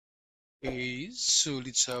Okay, so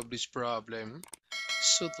let's solve this problem.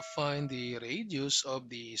 So to find the radius of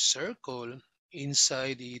the circle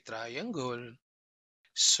inside the triangle,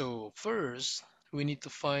 so first we need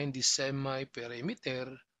to find the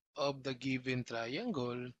semi-perimeter of the given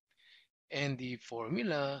triangle and the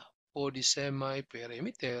formula for the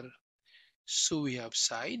semi-perimeter. So we have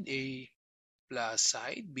side A plus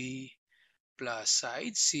side B plus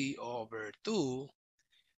side C over 2.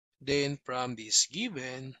 Then from this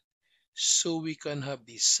given, so we can have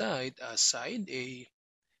this side as side A,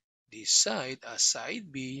 this side as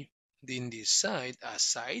side B, then this side as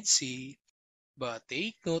side C. But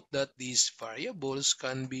take note that these variables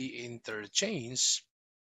can be interchanged.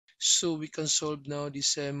 So we can solve now the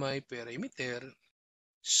semi-perimeter.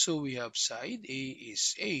 So we have side A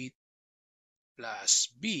is 8 plus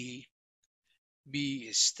B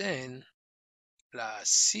is 10 plus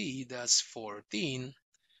C, that's 14.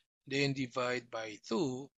 Then divide by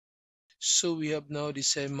 2. So we have now the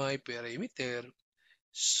semi-perimeter.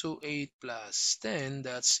 So 8 plus 10,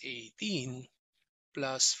 that's 18,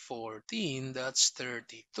 plus 14, that's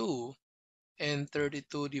 32, and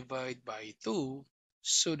 32 divided by 2.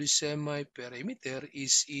 So the semi-perimeter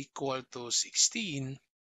is equal to 16.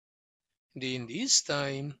 Then this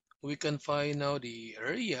time, we can find now the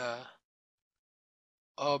area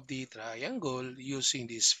of the triangle using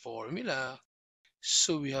this formula.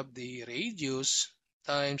 So we have the radius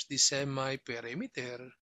times the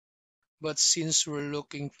semi-perimeter. But since we're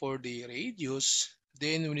looking for the radius,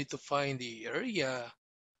 then we need to find the area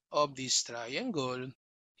of this triangle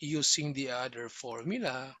using the other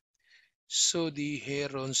formula. So the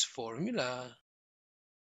Heron's formula,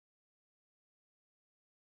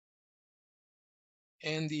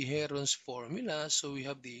 so we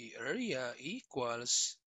have the area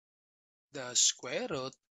equals the square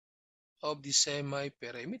root of the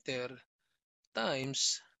semi-perimeter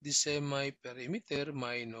times the semi-perimeter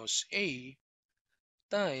minus A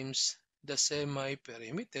times the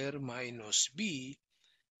semi-perimeter minus B,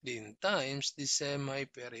 then times the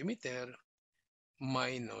semi-perimeter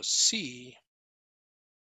minus C.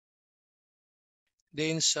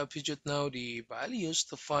 Then substitute now the values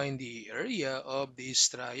to find the area of this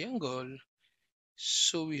triangle.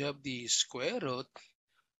 So we have the square root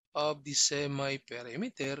of the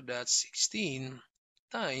semi-perimeter, that's 16,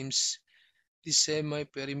 times the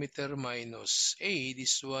semi-perimeter minus A,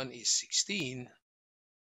 this one is 16,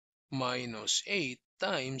 minus 8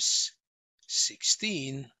 times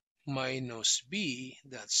 16 minus B,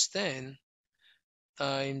 that's 10,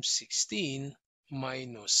 times 16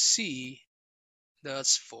 minus C,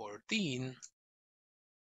 that's 14.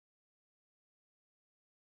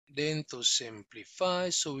 Then to simplify,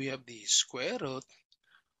 so we have the square root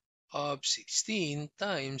of 16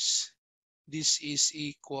 times this is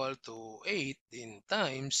equal to 8, then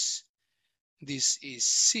times this is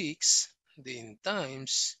 6, then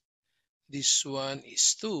times this one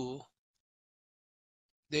is 2.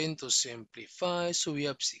 Then to simplify, so we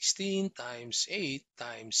have 16 times 8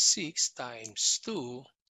 times 6 times 2.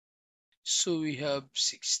 So we have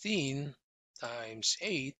 16 times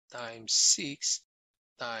 8 times 6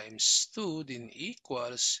 times 2, then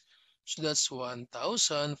equals, so that's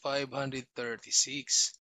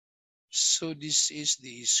 1,536. So this is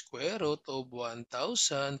the square root of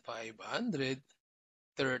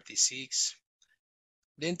 1,536.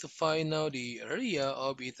 Then to find out the area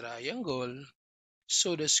of a triangle,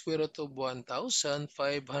 so the square root of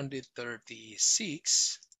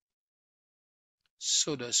 1,536,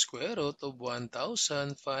 so the square root of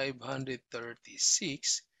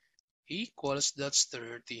 1,536 equals, that's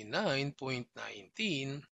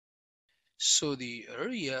 39.19. So the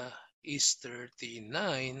area is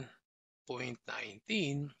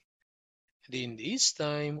 39.19. Then this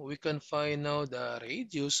time, we can find out the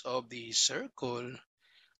radius of the circle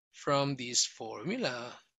from this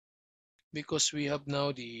formula because we have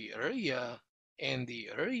now the area and the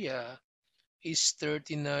area is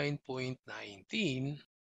 39.19.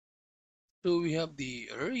 So we have the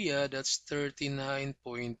area that's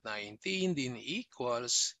 39.19 then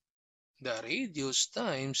equals the radius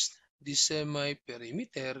times the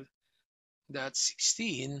semi-perimeter, that's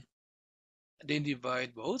 16. Then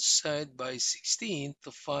divide both sides by 16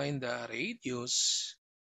 to find the radius.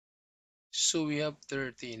 So we have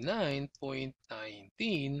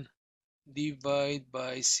 39.19 divided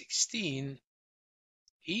by 16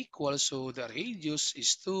 equals, so the radius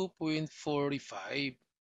is 2.45.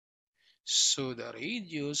 So the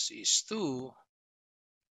radius is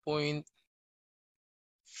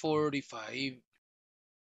 2.45.